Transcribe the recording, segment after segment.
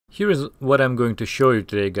Here is what I'm going to show you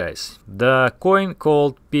today, guys. The coin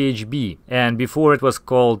called PHB, and before it was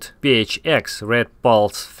called PHX, Red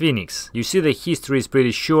Pulse Phoenix. You see the history is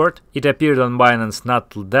pretty short. It appeared on Binance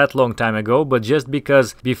not that long time ago, but just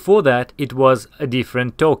because before that it was a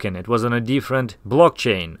different token. It was on a different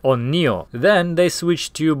blockchain, on Neo. Then they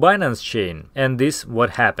switched to Binance chain, and this what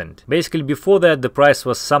happened. Basically before that the price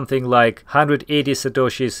was something like 180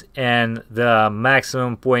 satoshis and the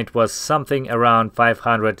maximum point was something around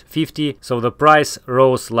 550, so the price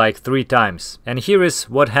rose like 3 times. And here is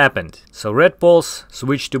what happened. So Red Pulse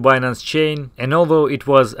switched to Binance chain, and although it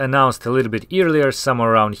was announced a little bit earlier,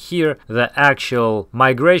 somewhere around here, the actual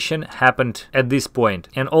migration happened at this point.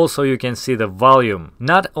 And also you can see the volume.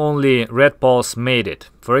 Not only Red Pulse made it.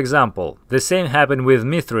 For example, the same happened with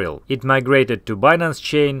Mithril. It migrated to Binance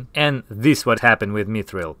chain, and this what happened with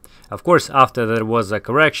Mithril. Of course, after there was a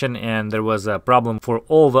correction and there was a problem for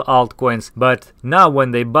all the altcoins, but now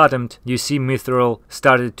when they bottomed, you see Mithril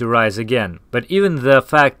started to rise again. But even the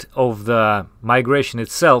fact of the migration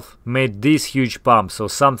itself made this huge pump, so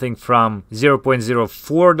something from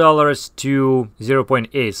 $0.04 to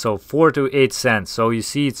 0.8, so 4 to 8 cents. So you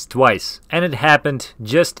see it's twice, and it happened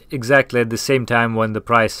just exactly at the same time when the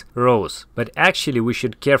price rose. But actually we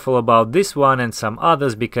should be careful about this one and some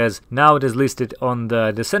others, because now it is listed on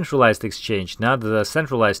the decentralized exchange, not the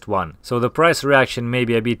centralized one, so the price reaction may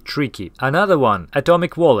be a bit tricky. Another one,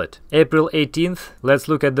 Atomic Wallet, April 18th. Let's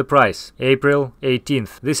look at the price. April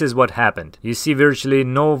 18th, this is what happened. You see virtually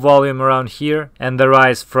no volume around here, and the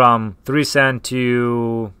rise from 3 cents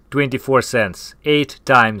to 24 cents, 8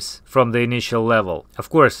 times from the initial level. Of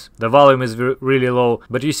course, the volume is really low,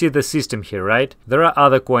 but you see the system here, right? There are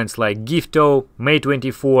other coins like Gifto, May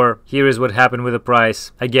 24. Here is what happened with the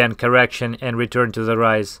price. Again, correction and return to the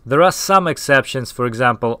rise. There are some exceptions, for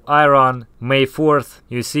example, Iron, May 4th.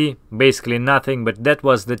 You see, basically nothing, but that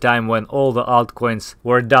was the time when all the altcoins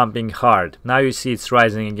were dumping hard. Now you see it's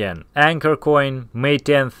rising again. Anchor coin, May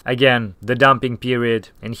 10th. Again, the dumping period.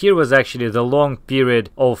 And here was actually the long period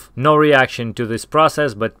of no reaction to this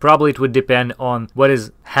process, but probably it would depend on what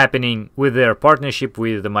is happening with their partnership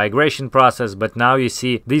with the migration process. But now you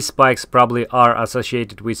see these spikes probably are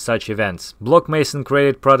associated with such events. Block Mason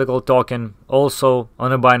Credit Protocol token, also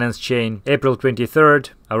on a Binance chain, April 23rd,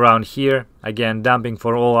 around here. Again, dumping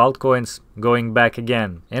for all altcoins, going back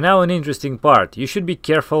again. And now an interesting part. You should be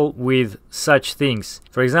careful with such things.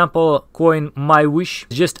 For example, coin MyWish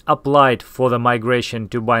just applied for the migration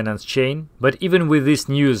to Binance chain. But even with this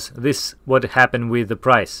news, this what happened with the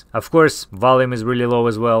price. Of course, volume is really low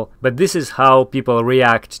as well. But this is how people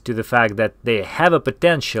react to the fact that they have a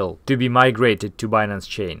potential to be migrated to Binance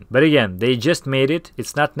chain. But again, they just made it.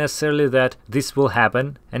 It's not necessarily that this will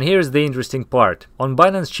happen. And here's the interesting part. On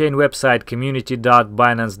Binance chain website,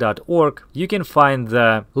 community.binance.org, you can find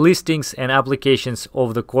the listings and applications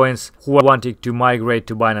of the coins who are wanting to migrate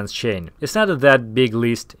to Binance chain. It's not a that big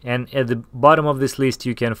list, and at the bottom of this list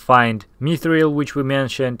you can find Mithril, which we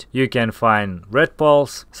mentioned, you can find Red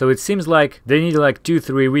Pulse. So it seems like they need like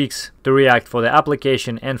 2-3 weeks to react for the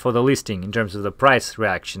application and for the listing in terms of the price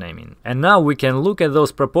reaction, I mean. And now we can look at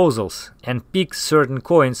those proposals and pick certain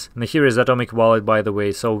coins. And here is Atomic Wallet, by the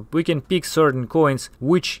way. So we can pick certain coins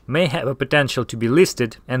which may have a potential to be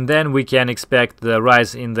listed, and then we can expect the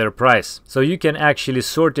rise in their price. So you can actually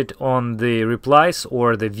sort it on the replies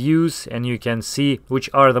or the views, and you can see which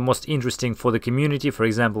are the most interesting for the community. For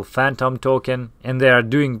example, Phantom token, and they are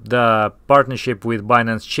doing the partnership with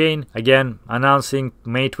Binance chain, again announcing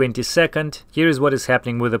May 22nd. Here is what is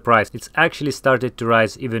happening with the price. It's actually started to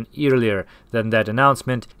rise even earlier than that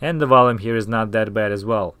announcement, and the volume here is not that bad as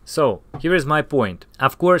well. So here is my point.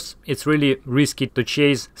 Of course, it's really risky to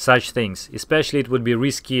chase such things, especially it would be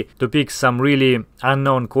risky to pick some really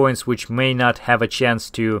unknown coins which may not have a chance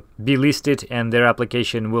to be listed and their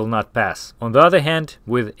application will not pass. On the other hand,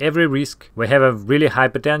 with every risk, we have a really high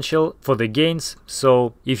potential for the gains.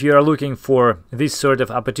 So if you are looking for this sort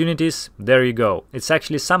of opportunities, there you go. It's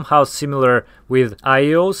actually somehow similar with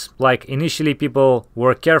IEOs. Like initially people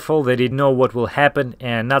were careful, they didn't know what will happen,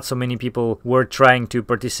 and not so many people were trying to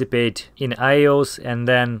participate in IEOs. And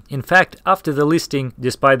then in fact, after the listing,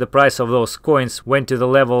 despite the price of those coins went to the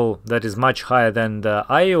level that is much higher than the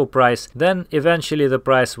IEO price, then eventually the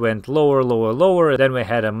price went lower, lower, lower. Then we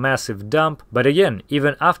had a massive dump. But again,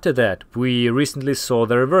 even after that, we recently saw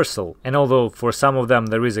the reversal. And although for some of them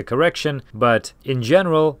there is a correction, but in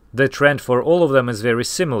general the trend for all of them is very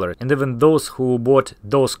similar. And even those who bought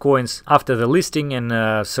those coins after the listing and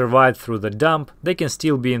survived through the dump, they can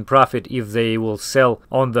still be in profit if they will sell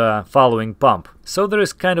on the following pump. So there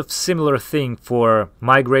is kind of similar thing for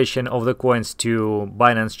migration of the coins to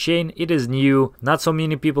Binance chain. It is new, not so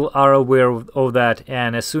many people are aware of that,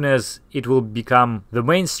 and as soon as it will become the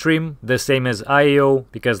mainstream, the same as IEO,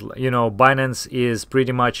 because you know Binance is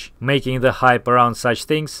pretty much making the hype around such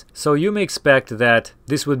things, so you may expect that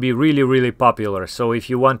this would be really popular. So if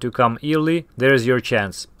you want to come early, there is your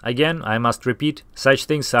chance. Again, I must repeat, such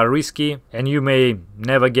things are risky and you may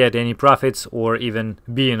never get any profits or even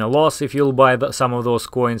be in a loss if you'll buy some of those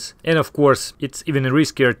coins. And of course, it's even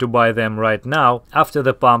riskier to buy them right now after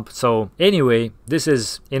the pump. So anyway, this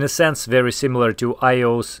is in a sense very similar to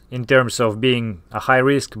IOs in terms of being a high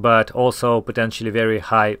risk but also potentially very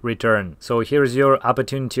high return. So here's your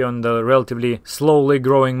opportunity on the relatively slowly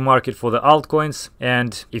growing market for the altcoins,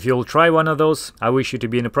 and if you'll try one of those, I wish you to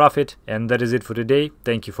be in a profit. And that is it for today.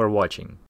 Thank you for watching.